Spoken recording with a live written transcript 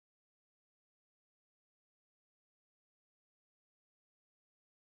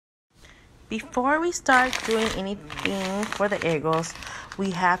Before we start doing anything for the egg rolls,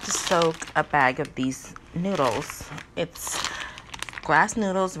 we have to soak a bag of these noodles. It's glass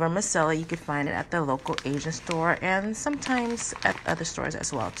noodles, vermicelli. You can find it at the local Asian store and sometimes at other stores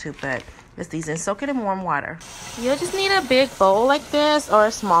as well too, but it's these, and soak it in warm water. You'll just need a big bowl like this or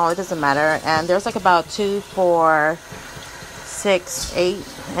a small, it doesn't matter. And there's like about 2, 4, 6,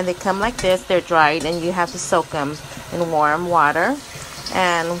 8, and they come like this. They're dried and you have to soak them in warm water,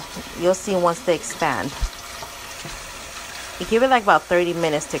 and you'll see once they expand. You give it like about 30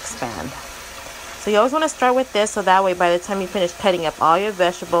 minutes to expand. So you always want to start with this, so that way by the time you finish cutting up all your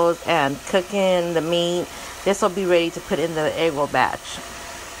vegetables and cooking the meat, this will be ready to put in the egg roll batch.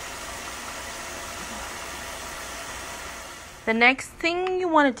 The next thing you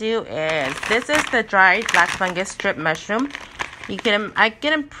want to do is, this is the dried black fungus strip mushroom. You get them, I get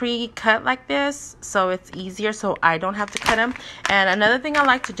them pre-cut like this, so it's easier, so I don't have to cut them. And another thing I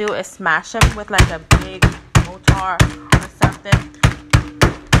like to do is smash them with like a big mortar or something.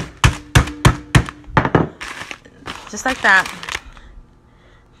 Just like that.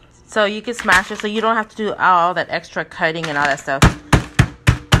 So you can smash it so you don't have to do all that extra cutting and all that stuff.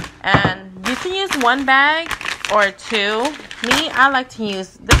 And you can use one bag or 2. Me, I like to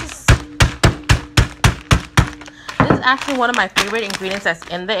use, this is actually one of my favorite ingredients that's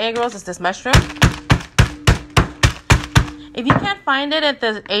in the egg rolls, is this mushroom. If you can't find it at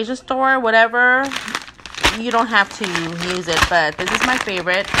the Asian store, whatever, you don't have to use it, but this is my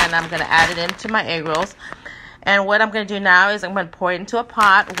favorite and I'm going to add it into my egg rolls. And what I'm going to do now is I'm going to pour it into a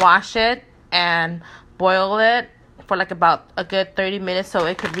pot, wash it, and boil it for like about a good 30 minutes so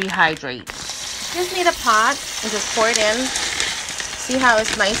it could rehydrate. Just need a pot and just pour it in. See how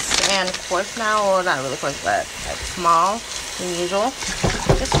it's nice and coarse now? Well, not really coarse, but like small than usual.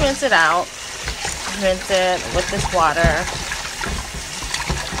 Just rinse it out. Rinse it with this water.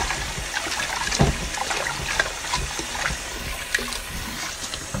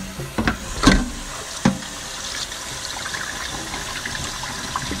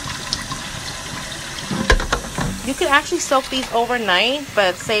 You could actually soak these overnight,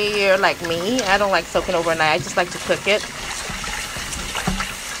 but say you're like me, I don't like soaking overnight. I just like to cook it.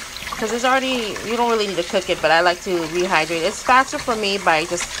 Because it's already, you don't really need to cook it, but I like to rehydrate. It's faster for me by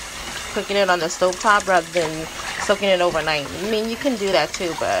just cooking it on the stovetop rather than soaking it overnight. I mean, you can do that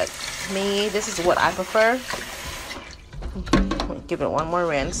too, but me, this is what I prefer. Give it one more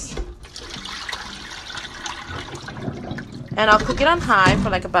rinse. And I'll cook it on high for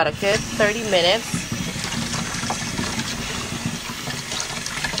like about a good 30 minutes.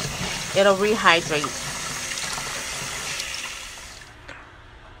 It'll rehydrate.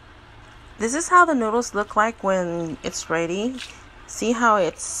 This is how the noodles look like when it's ready. See how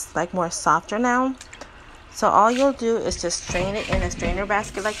it's like more softer now? So all you'll do is just strain it in a strainer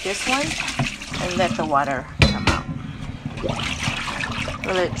basket like this one and let the water come out.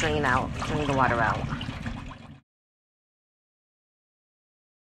 Let it drain the water out.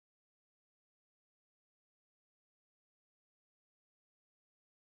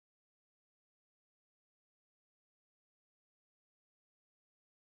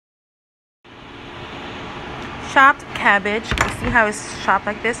 Chopped cabbage. You see how it's chopped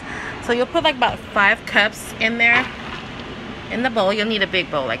like this? So you'll put like about 5 cups in there in the bowl. You'll need a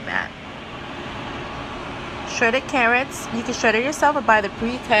big bowl like that. Shredded carrots. You can shred it yourself or buy the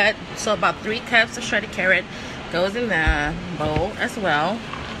pre-cut. So about 3 cups of shredded carrot goes in the bowl as well.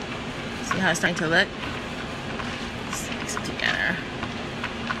 See how it's starting to look? Let's mix it together.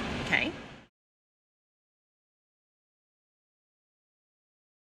 Okay.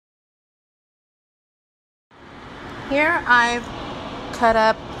 Here I've cut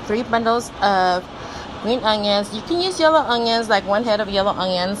up 3 bundles of green onions. You can use yellow onions, like 1 head of yellow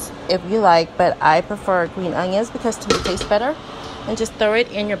onions if you like, but I prefer green onions because to me it tastes better. And just throw it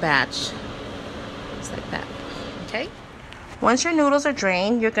in your batch. Just like that. Okay? Once your noodles are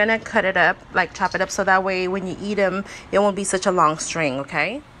drained, you're gonna cut it up, like chop it up, so that way when you eat them, it won't be such a long string,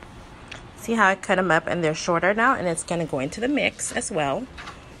 okay? See how I cut them up and they're shorter now, and it's gonna go into the mix as well.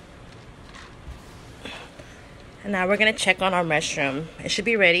 And now we're going to check on our mushroom. It should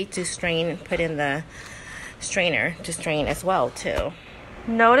be ready to strain and put in the strainer to strain as well too.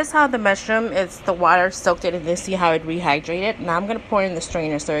 Notice how the mushroom, the water soaked it, and you see how it rehydrated. Now I'm going to pour in the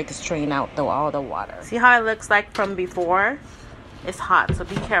strainer so it can strain out all the water. See how it looks like from before? It's hot, so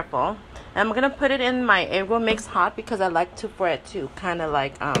be careful. And I'm going to put it in my egg roll mix hot because I like for it to kind of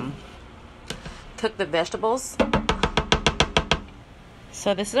like cook the vegetables.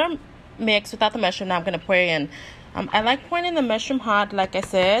 So this is our mix without the mushroom. Now I'm going to pour it in. I like pouring in the mushroom hot, like I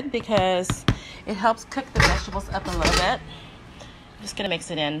said, because it helps cook the vegetables up a little bit. I'm just going to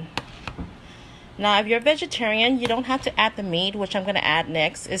mix it in. Now, if you're a vegetarian, you don't have to add the meat, which I'm going to add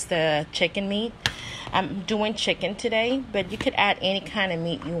next is the chicken meat. I'm doing chicken today, but you could add any kind of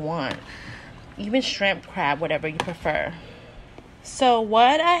meat you want. Even shrimp, crab, whatever you prefer. So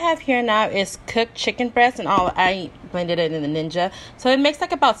what I have here now is cooked chicken breast, and I blended it in the Ninja. So it makes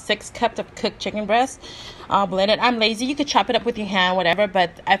like about 6 cups of cooked chicken breast. I'll blend it. I'm lazy. You could chop it up with your hand, whatever,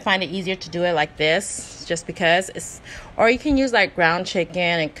 but I find it easier to do it like this just because it's, or you can use like ground chicken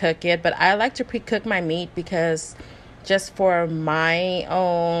and cook it, but I like to pre-cook my meat because just for my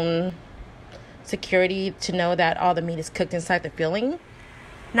own security to know that all the meat is cooked inside the filling.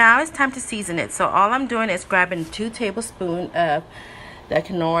 Now it's time to season it. So all I'm doing is grabbing 2 tablespoons of the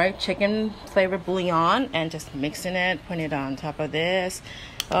Knorr chicken flavored bouillon and just mixing it, putting it on top of this.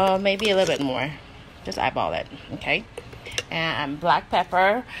 Maybe a little bit more. Just eyeball it, okay? And black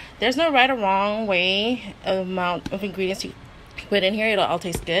pepper. There's no right or wrong way amount of ingredients you put in here. It'll all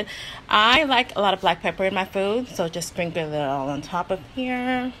taste good. I like a lot of black pepper in my food, so just sprinkle it all on top of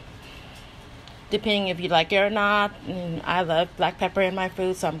here. Depending if you like it or not. I love black pepper in my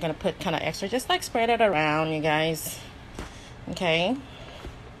food, so I'm going to put kind of extra. Just like spread it around, you guys. Okay.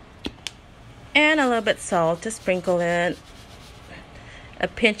 And a little bit of salt to sprinkle it. A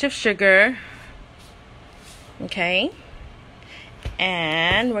pinch of sugar. Okay.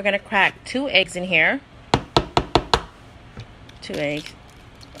 And we're going to crack 2 eggs in here. 2 eggs.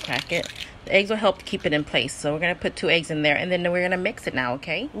 Crack it. The eggs will help to keep it in place. So we're going to put 2 eggs in there. And then we're going to mix it now,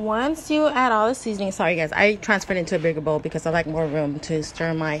 okay? Once you add all the seasoning. Sorry, guys. I transferred into a bigger bowl because I like more room to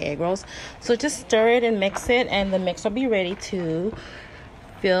stir my egg rolls. So just stir it and mix it. And the mix will be ready to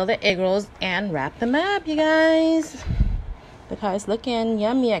fill the egg rolls and wrap them up, you guys. Because looking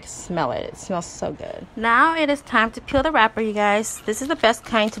yummy. I can smell it. It smells so good. Now it is time to peel the wrapper, you guys. This is the best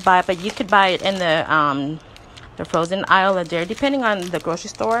kind to buy. But you could buy it in the frozen aisle or there, depending on the grocery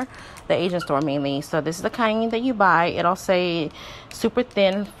store, the Asian store mainly. So this is the kind that you buy. It'll say super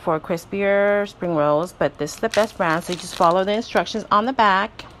thin for crispier spring rolls, but this is the best brand. So you just follow the instructions on the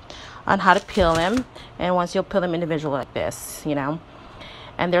back on how to peel them, and once you'll peel them individually like this, you know.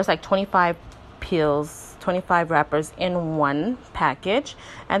 And there's like 25 peels, 25 wrappers in one package.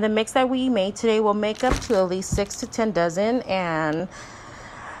 And the mix that we made today will make up to at least 6 to 10 dozen, and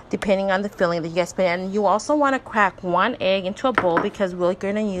depending on the filling that you guys put in. And you also want to crack 1 egg into a bowl because we're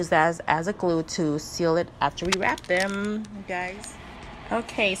going to use that as a glue to seal it after we wrap them, you guys.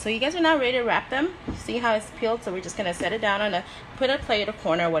 Okay, so you guys are now ready to wrap them. See how it's peeled? So we're just going to set it down on put a plate or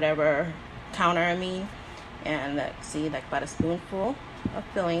corner, whatever, counter, I mean. And see, like about a spoonful of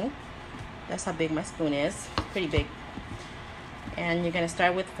filling. That's how big my spoon is. Pretty big. And you're going to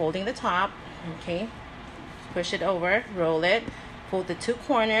start with folding the top, okay? Push it over, roll it. Fold the 2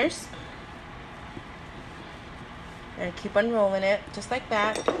 corners and keep on rolling it just like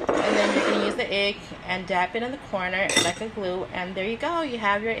that, and then you're going to use the egg and dab it in the corner like a glue, and there you go, you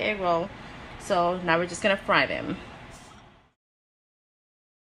have your egg roll. So now we're just going to fry them.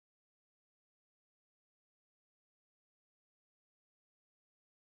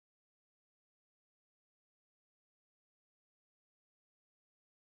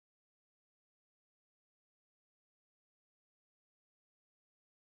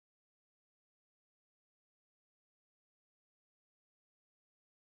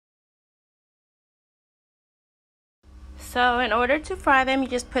 So in order to fry them, you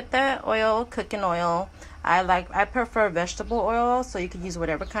just put the oil, cooking oil. I prefer vegetable oil, so you can use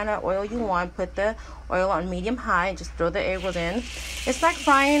whatever kind of oil you want. Put the oil on medium high, just throw the egg rolls in. It's like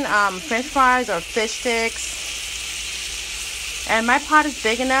frying French fries or fish sticks. And my pot is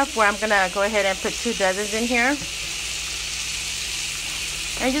big enough where I'm gonna go ahead and put 2 dozens in here.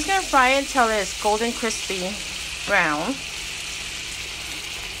 And you're just gonna fry it until it's golden crispy brown.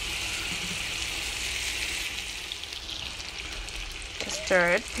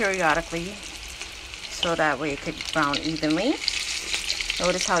 Stir it periodically so that way it could brown evenly.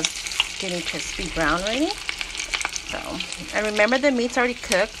 Notice how it's getting crispy brown already. So, and remember the meat's already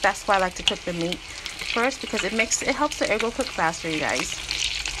cooked. That's why I like to cook the meat first, because it helps the egg roll cook faster, you guys.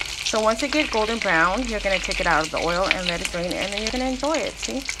 So once it gets golden brown, you're gonna take it out of the oil and let it drain, and then you're gonna enjoy it.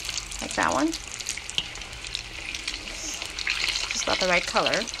 See, like that one. Just about the right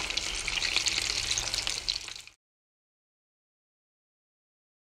color.